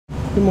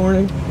Good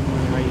morning.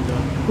 How you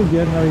doing? We're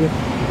good. How are you?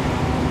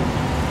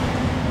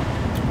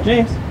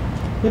 James.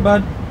 Hey,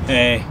 bud.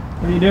 Hey.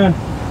 What are you doing?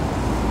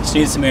 Just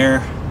need some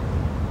air.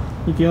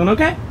 You feeling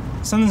okay?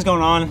 Something's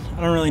going on.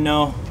 I don't really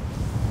know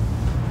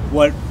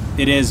what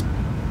it is.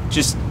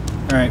 Just,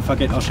 all right,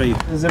 fuck it. I'll show you.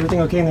 Is everything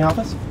okay in the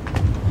office?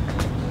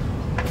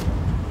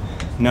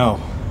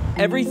 No.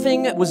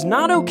 Everything was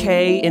not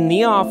okay in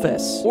the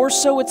office, or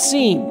so it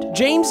seemed.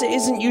 James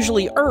isn't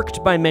usually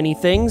irked by many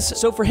things,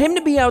 so for him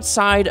to be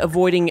outside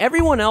avoiding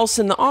everyone else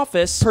in the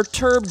office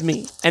perturbed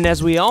me. And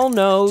as we all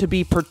know, to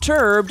be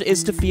perturbed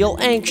is to feel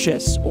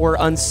anxious or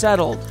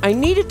unsettled. I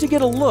needed to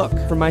get a look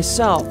for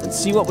myself and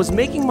see what was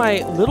making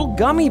my little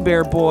gummy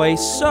bear boy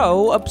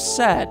so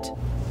upset.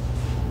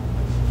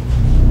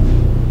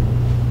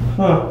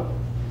 Huh.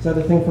 Is that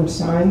the thing from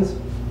Signs?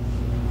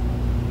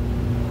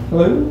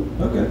 Hello?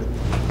 Okay.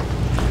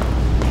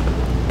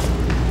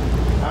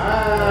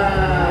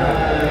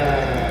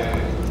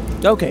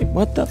 Okay,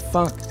 what the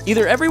fuck?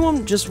 Either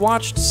everyone just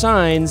watched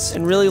Signs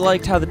and really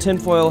liked how the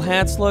tinfoil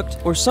hats looked,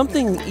 or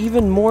something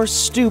even more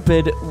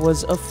stupid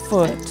was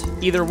afoot.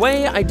 Either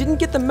way, I didn't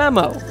get the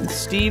memo, and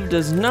Steve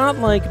does not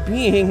like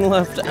being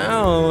left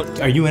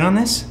out. Are you in on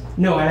this?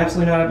 No, I'd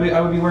absolutely not.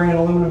 I would be wearing an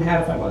aluminum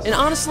hat if I was. And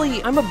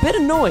honestly, I'm a bit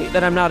annoyed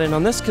that I'm not in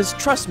on this, because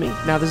trust me,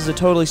 now this is a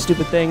totally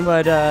stupid thing,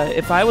 but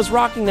if I was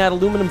rocking that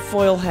aluminum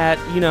foil hat,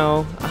 you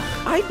know,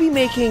 I'd be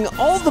making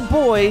all the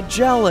boy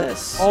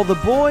jealous. All the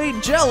boy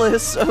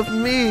jealous of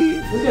me.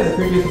 This guy's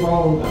the creepiest of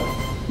all of them, though.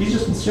 He's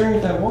just been staring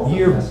at that wall.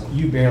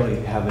 You barely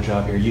have a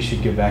job here. You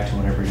should get back to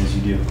whatever it is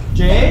you do.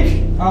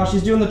 Jake? Oh,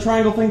 she's doing the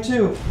triangle thing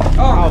too. Oh,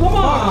 come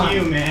on! Fuck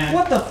you, man.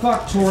 What the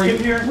fuck, Tori? Kib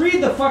here?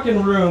 Read the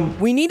fucking room.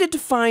 We needed to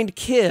find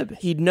Kib.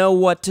 He'd know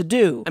what to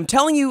do. I'm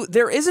telling you,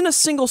 there isn't a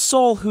single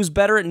soul who's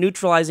better at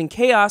neutralizing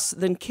chaos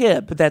than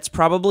Kib, but that's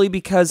probably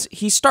because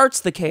he starts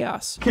the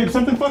chaos. Kib,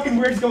 something fucking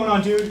weird's going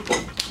on, dude.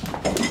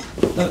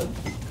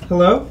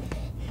 Hello?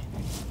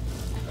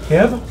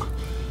 Kib?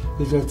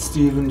 Is that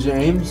Steve and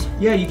James?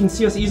 Yeah, you can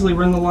see us easily.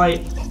 We're in the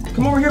light.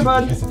 Come over here,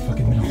 bud. That's a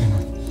fucking middle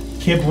one.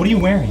 Kib, what are you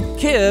wearing?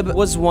 Kib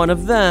was one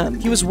of them.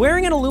 He was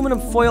wearing an aluminum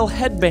foil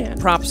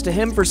headband. Props to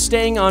him for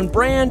staying on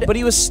brand, but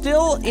he was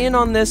still in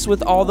on this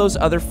with all those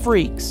other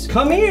freaks.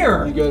 Come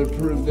here! You gotta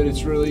prove that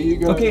it's really you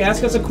guys. Okay,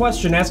 ask us a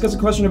question. Ask us a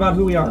question about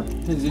who we are.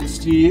 Is it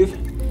Steve?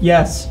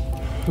 Yes.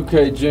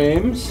 Okay,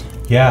 James?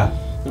 Yeah.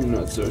 I'm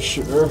not so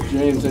sure.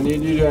 James, I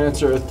need you to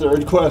answer a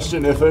third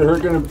question if we're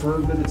gonna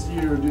prove that it's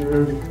you,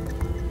 dude.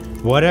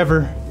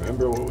 Whatever.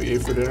 Remember what we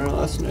ate for dinner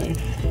last night?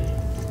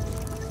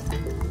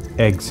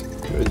 Eggs.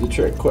 It was a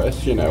trick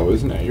question. I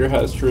wasn't at your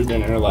house for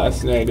dinner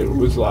last night. It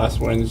was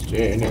last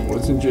Wednesday, and it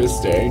wasn't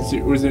just eggs.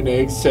 It was an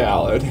egg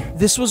salad.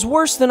 This was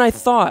worse than I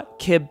thought.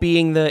 Kib,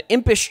 being the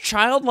impish,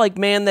 childlike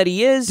man that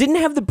he is, didn't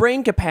have the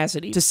brain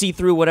capacity to see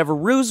through whatever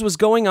ruse was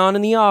going on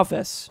in the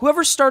office.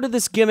 Whoever started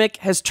this gimmick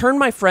has turned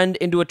my friend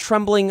into a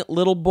trembling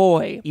little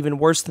boy. Even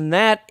worse than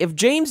that, if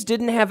James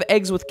didn't have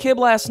eggs with Kib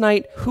last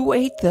night, who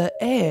ate the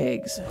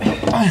eggs?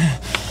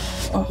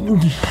 I'm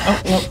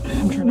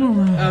trying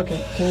to...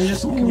 Okay, can you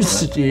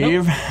just...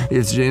 Steve?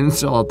 Is James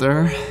still out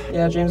there?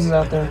 Yeah, James is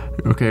out there.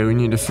 Okay, we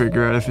need to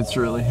figure out if it's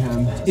really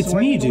him. It's So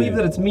why do me, you believe dude.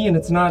 that it's me and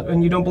it's not,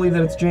 and you don't believe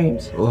that it's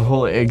James? Well, the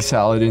whole egg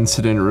salad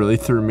incident really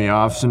threw me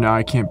off, so now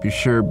I can't be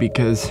sure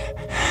because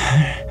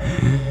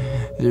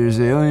there's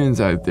aliens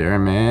out there,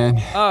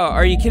 man. Oh,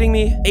 are you kidding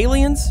me?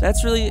 Aliens?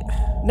 That's really...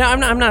 No,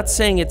 I'm not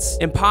saying it's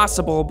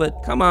impossible, but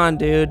come on,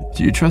 dude.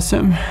 Do you trust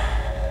him?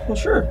 Well,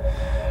 sure.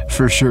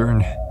 For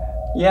sure.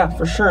 Yeah,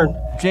 for sure.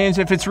 James,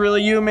 if it's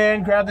really you,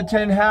 man, grab the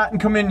tin hat and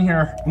come in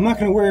here. I'm not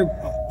gonna wear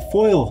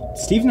foil.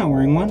 Steve's not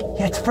wearing one.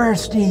 It's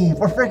first, Steve.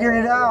 We're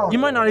figuring it out. You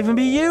might not even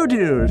be you,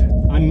 dude.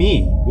 I'm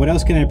me. What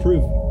else can I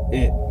prove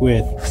it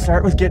with?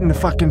 Start with getting the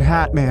fucking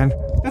hat, man.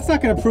 That's not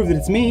gonna prove that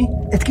it's me.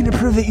 It's gonna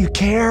prove that you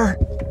care.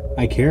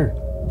 I care.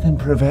 Then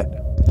prove it.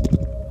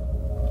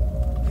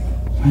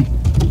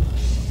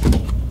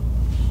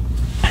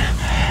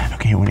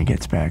 Okay, when he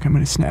gets back, I'm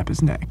gonna snap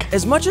his neck.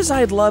 As much as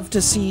I'd love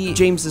to see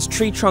James's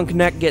tree trunk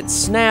neck get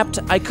snapped,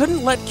 I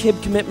couldn't let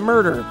Kib commit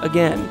murder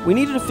again. We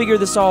needed to figure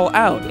this all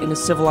out in a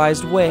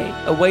civilized way,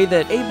 a way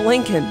that Abe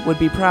Lincoln would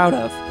be proud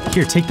of.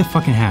 Here, take the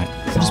fucking hat.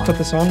 Just put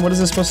this on. What is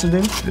this supposed to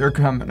do? They're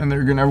coming and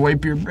they're gonna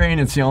wipe your brain.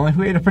 It's the only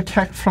way to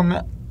protect from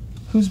it.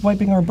 Who's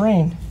wiping our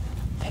brain?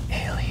 The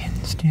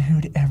aliens,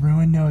 dude.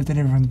 Everyone knows that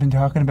everyone's been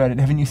talking about it.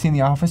 Haven't you seen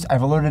The Office?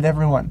 I've alerted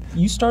everyone.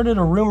 You started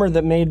a rumor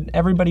that made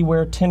everybody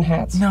wear tin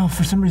hats. No,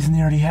 for some reason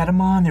they already had them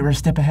on. They were a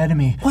step ahead of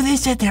me. Well, they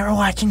said they were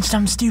watching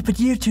some stupid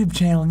YouTube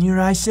channel, and you know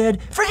what I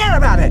said? Forget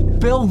about it!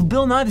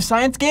 Bill Nye the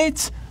Science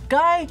Gates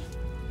guy?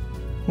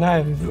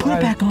 No, Put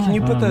it back on. Can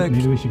you put the...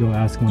 Maybe we should go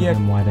ask one Yeah, of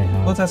them why they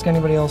have. Let's ask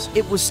anybody else.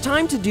 It was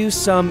time to do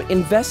some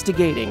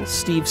investigating,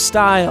 Steve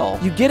style.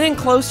 You get in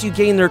close, you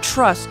gain their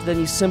trust, then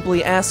you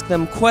simply ask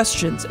them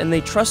questions, and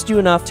they trust you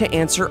enough to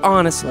answer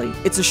honestly.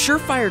 It's a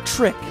surefire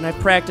trick, and I've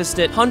practiced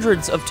it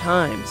hundreds of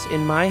times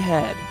in my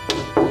head.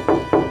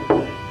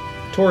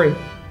 Tori,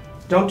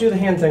 don't do the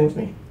hand thing with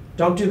me.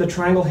 Don't do the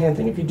triangle hand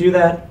thing. If you do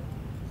that,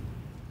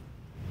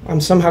 I'm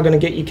somehow gonna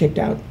get you kicked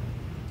out.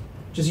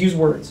 Just use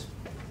words.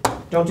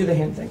 Don't do the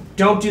hand thing.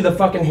 Don't do the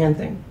fucking hand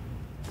thing.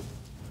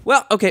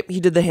 Well, okay, he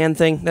did the hand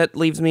thing. That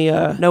leaves me,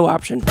 no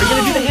option. Are you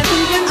gonna do the hand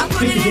thing again?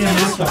 Pick the damn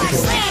mask off.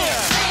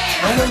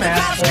 No more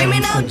mask. Look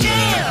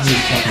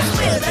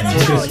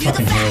at his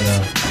fucking hair,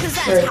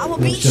 though.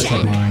 Looks just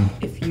like mine.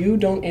 If you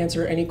don't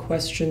answer any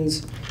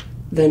questions,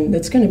 then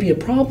that's gonna be a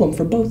problem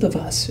for both of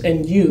us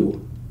and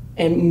you.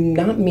 And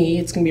not me,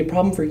 it's gonna be a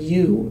problem for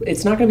you.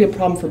 It's not gonna be a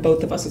problem for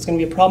both of us. It's gonna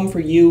be a problem for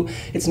you.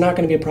 It's not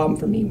gonna be a problem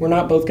for me. We're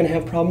not both gonna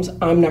have problems.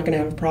 I'm not gonna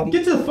have a problem.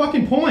 Get to the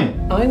fucking point.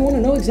 I wanna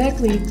know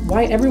exactly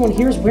why everyone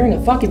here is wearing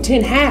a fucking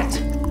tin hat.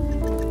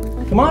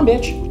 Come on,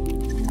 bitch.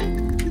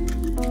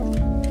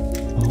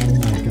 Oh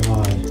my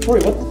god.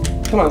 Tori, what?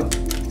 Come on.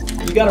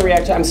 You gotta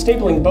react to I'm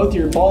stapling both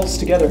your balls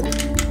together.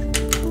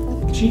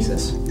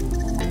 Jesus.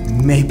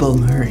 Maple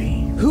Murray.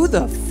 Who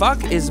the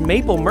fuck is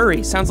Maple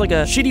Murray? Sounds like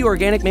a shitty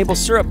organic maple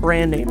syrup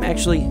brand name.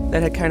 Actually,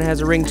 that kind of has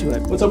a ring to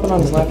it. What's open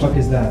on his laptop? What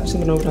the fuck is that?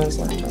 Something open on his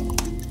laptop. Welcome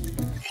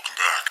back.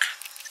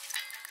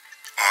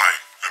 I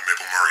am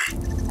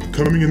Maple Murray.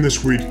 Coming in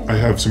this week, I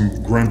have some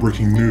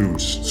groundbreaking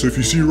news. So if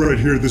you see right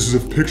here, this is a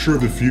picture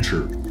of the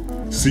future.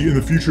 See, in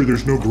the future,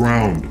 there's no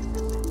ground.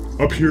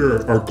 Up here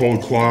are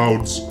called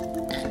clouds.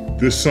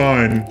 This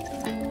sign,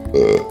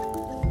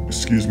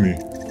 excuse me,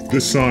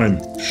 this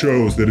sign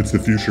shows that it's the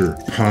future.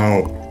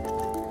 Pow.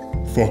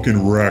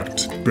 Fucking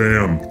wrecked.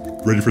 Bam.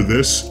 Ready for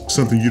this?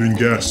 Something you didn't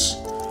guess.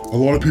 A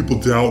lot of people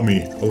doubt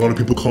me. A lot of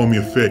people call me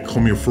a fake,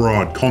 call me a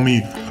fraud, call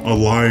me a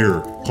liar,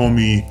 call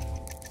me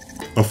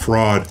a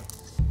fraud.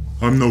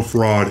 I'm no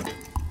fraud.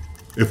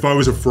 If I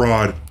was a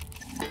fraud,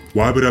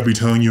 why would I be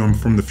telling you I'm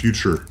from the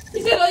future?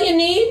 Is that all you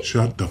need?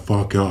 Shut the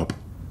fuck up.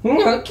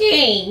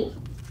 Okay.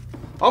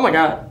 Oh my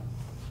god.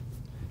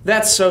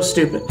 That's so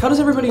stupid. How does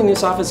everybody in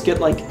this office get,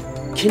 like,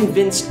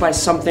 convinced by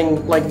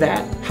something like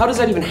that? How does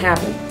that even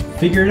happen?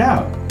 Figure it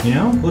out, you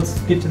know? Let's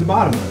get to the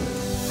bottom of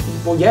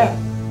it. Well, yeah.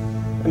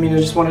 I mean, I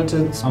just wanted to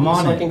I'm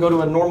on so I it. can go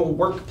to a normal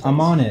workplace.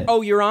 I'm on it.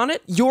 Oh, you're on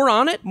it? You're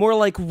on it? More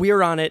like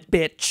we're on it,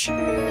 bitch.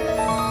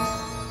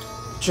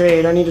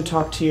 Jade, I need to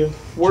talk to you.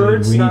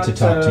 Words, we need not to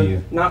talk to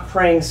you. Not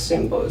praying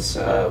symbols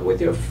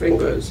with your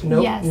fingers.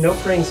 No, Yes. no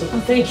praying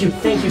symbols. Thank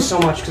you so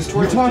much. Because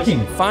We're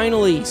talking.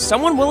 Finally,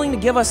 someone willing to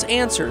give us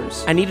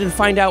answers. I needed to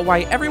find out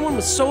why everyone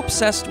was so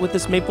obsessed with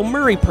this Maple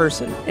Murray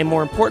person, and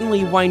more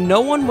importantly, why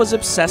no one was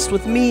obsessed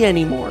with me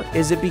anymore.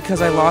 Is it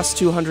because I lost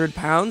 200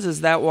 pounds?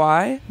 Is that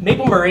why?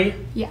 Maple Murray.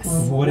 Yes.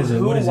 What is it?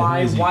 Who? What is it? Why?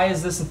 Who is he? Why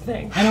is this a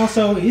thing? And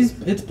also,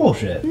 it's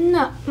bullshit.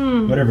 No.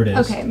 Whatever it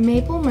is. Okay,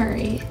 Maple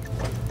Murray.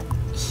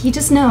 He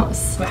just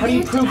knows. But how do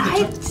you prove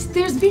that?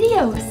 There's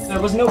videos. There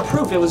was no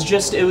proof. It was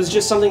just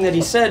something that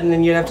he said, and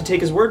then you'd have to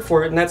take his word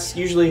for it. And that's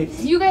usually.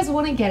 You guys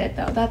wouldn't get it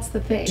though. That's the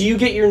thing. Do you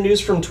get your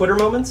news from Twitter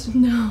moments?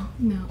 No.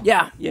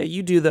 Yeah,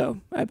 you do though,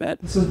 I bet.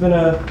 This has been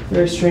a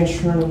very strange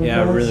turn of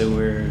Yeah, events. really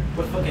weird.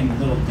 What fucking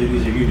little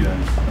duties are you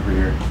doing over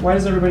here? Why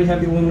does everybody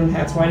have the aluminum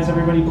hats? Why is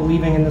everybody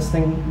believing in this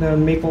thing, the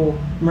Maple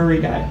Murray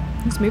guy?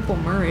 It's Maple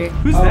Murray.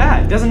 Who's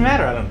that? Doesn't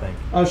matter, I don't think.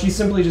 Oh, she's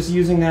simply just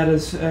using that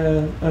as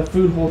a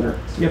food holder.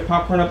 So you have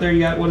popcorn up there. You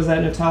got, what is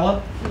that,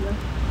 Nutella?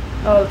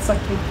 Oh, it's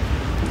sucky.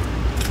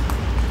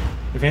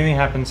 If anything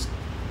happens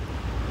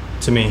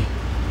to me,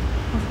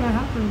 What's gonna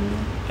happen?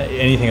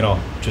 anything at all,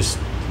 just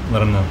let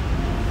them know.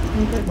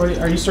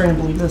 Are you starting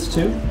to believe this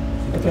too?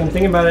 Okay, I'm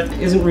thinking about it.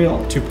 Isn't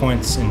real. 2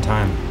 points in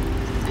time.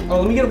 Oh,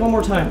 let me get it one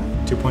more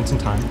time. 2 points in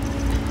time.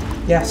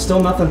 Yeah,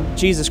 still nothing.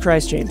 Jesus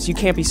Christ, James, you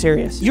can't be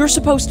serious. You're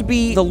supposed to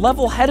be the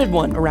level-headed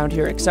one around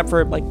here, except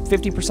for like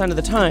 50% of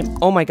the time.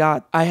 Oh my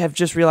god, I have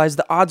just realized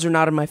the odds are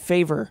not in my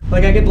favor.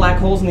 Like, I get black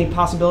holes and the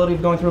possibility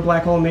of going through a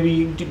black hole and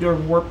maybe do a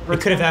warp.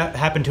 It could have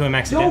happened to him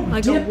accidentally. Don't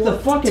Like a dip the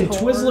warped fucking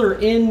tour.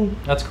 Twizzler in.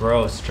 That's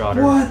gross,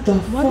 Jotter. What the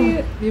Why fuck?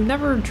 do you've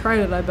never tried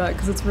it, I bet,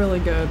 because it's really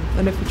good.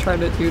 And if you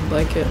tried it, you'd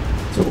like it.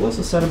 So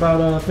Alyssa said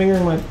about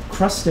fingering my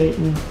crustate,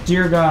 and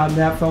dear God,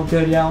 that felt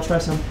good. Yeah, I'll try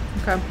some.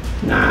 Okay.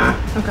 Nah.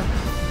 Okay.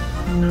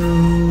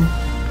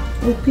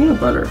 Oh, peanut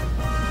butter.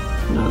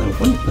 No,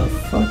 what the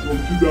fuck?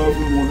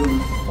 2001.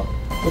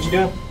 What you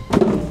doing?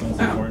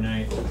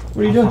 Fortnite.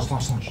 What are you doing?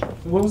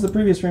 What was the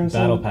previous stream?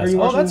 Battle Are Pass. you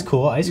Oh, watching, that's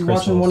cool. Ice you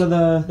crystals. watching one of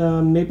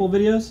the Maple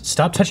videos?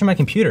 Stop touching my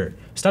computer.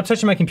 Stop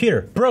touching my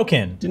computer.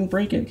 Broken. Didn't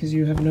break it because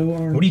you have no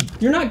arm. What do you-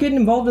 You're not getting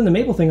involved in the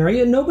Maple thing, are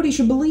you? Nobody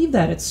should believe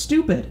that. It's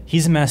stupid.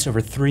 He's amassed over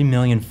 3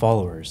 million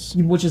followers.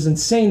 Which is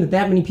insane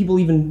that many people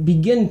even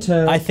begin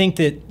to. I think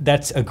that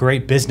that's a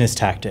great business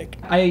tactic.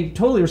 I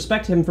totally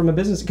respect him from a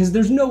business because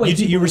there's no way. You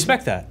people-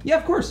 respect that? Yeah,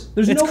 of course.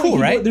 There's It's no cool, way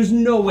he right? There's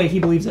no way he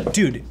believes it.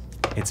 Dude,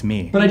 it's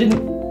me. But I didn't.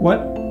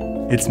 What?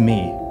 It's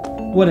me.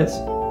 What is?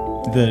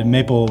 The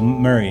Maple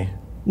Murray.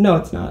 No,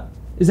 it's not.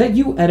 Is that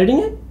you editing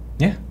it?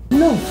 Yeah.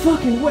 No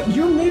fucking what?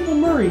 You're Maple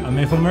Murray. I'm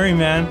Maple Murray,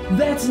 man.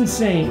 That's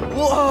insane.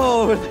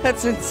 Whoa,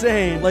 that's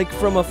insane. Like,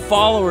 from a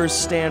follower's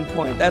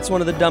standpoint, that's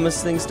one of the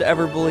dumbest things to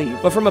ever believe.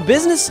 But from a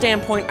business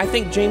standpoint, I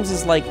think James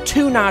is like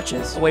 2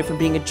 notches away from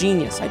being a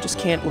genius. I just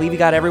can't believe he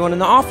got everyone in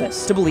the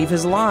office to believe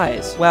his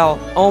lies. Well,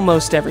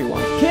 almost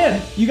everyone.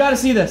 Kid, you gotta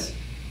see this.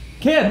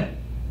 Kid.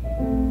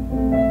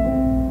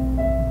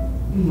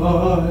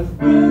 My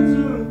friends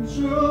are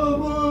in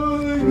trouble.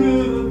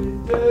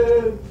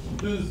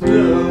 There's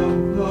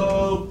no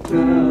hope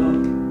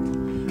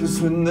now. 'Cause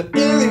when the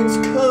aliens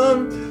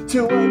come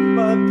to wipe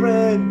my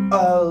brain,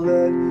 I'll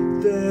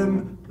let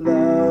them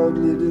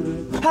loudly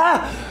do it.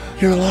 Ha!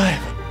 You're alive.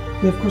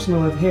 Yeah, of course I'm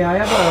alive. Hey, I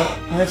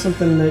have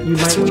something that you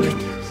might want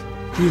to...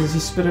 Jesus, he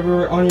spit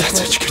everywhere on your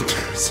Such good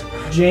news.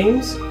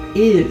 James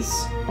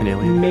is An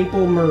alien.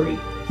 Maple Murray.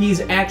 He's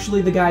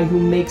actually the guy who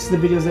makes the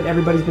videos that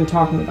everybody's been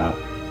talking about.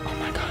 Oh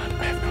my god,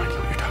 I have no idea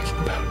what you're talking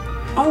about.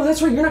 Oh,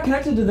 that's right. You're not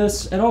connected to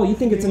this at all. You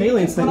think it's an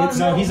aliens thing. It's,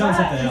 No, he's on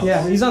something else.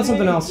 yeah, he's on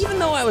something else. Even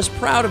though I was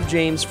proud of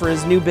James for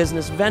his new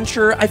business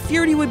venture, I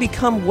feared he would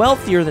become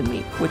wealthier than me,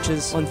 which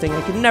is one thing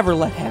I could never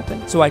let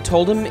happen. So I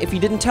told him if he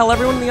didn't tell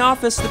everyone in the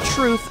office the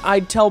truth,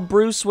 I'd tell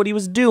Bruce what he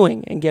was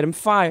doing and get him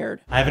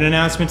fired. I have an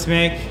announcement to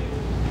make.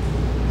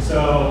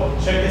 So,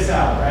 check this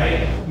out,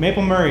 right?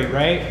 Maple Murray,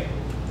 right?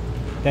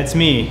 That's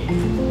me.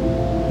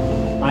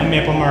 I'm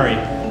Maple Murray.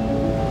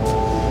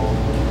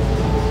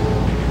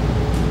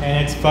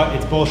 And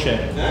it's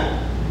bullshit.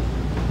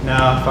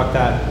 No, fuck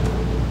that.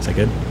 Is that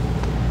good?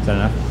 Is that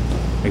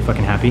enough? Are you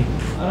fucking happy?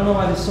 I don't know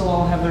why they still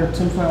all have their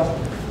tinfoil.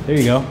 There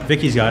you go.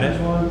 Vicky's got it.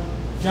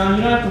 John,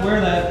 you don't have to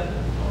wear that.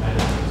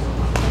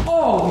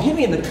 Oh, you hit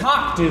me in the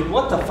cock, dude.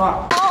 What the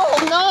fuck?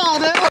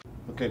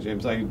 Okay,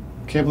 James, I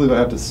can't believe I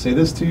have to say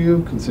this to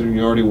you, considering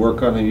you already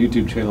work on a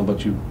YouTube channel,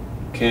 but you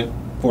can't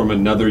form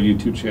another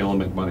YouTube channel and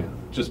make money.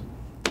 Just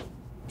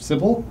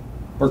simple?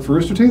 Work for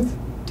Rooster Teeth?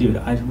 Dude,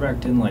 I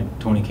wrecked in like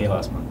 20K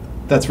last month.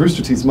 That's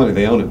Rooster Teeth's money.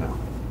 They own it now.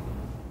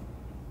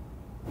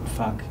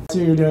 Fuck. That's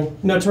what you're doing.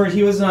 No, Torres,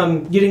 he was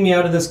getting me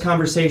out of this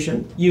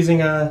conversation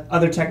using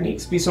other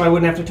techniques, so I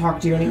wouldn't have to talk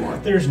to you anymore.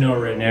 There's no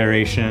written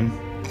narration.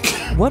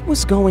 What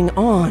was going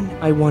on,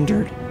 I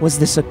wondered? Was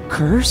this a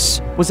curse?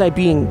 Was I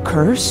being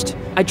cursed?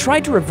 I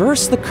tried to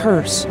reverse the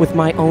curse with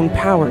my own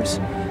powers.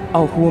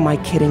 Oh, who am I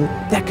kidding?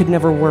 That could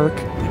never work.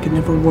 That could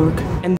never work. And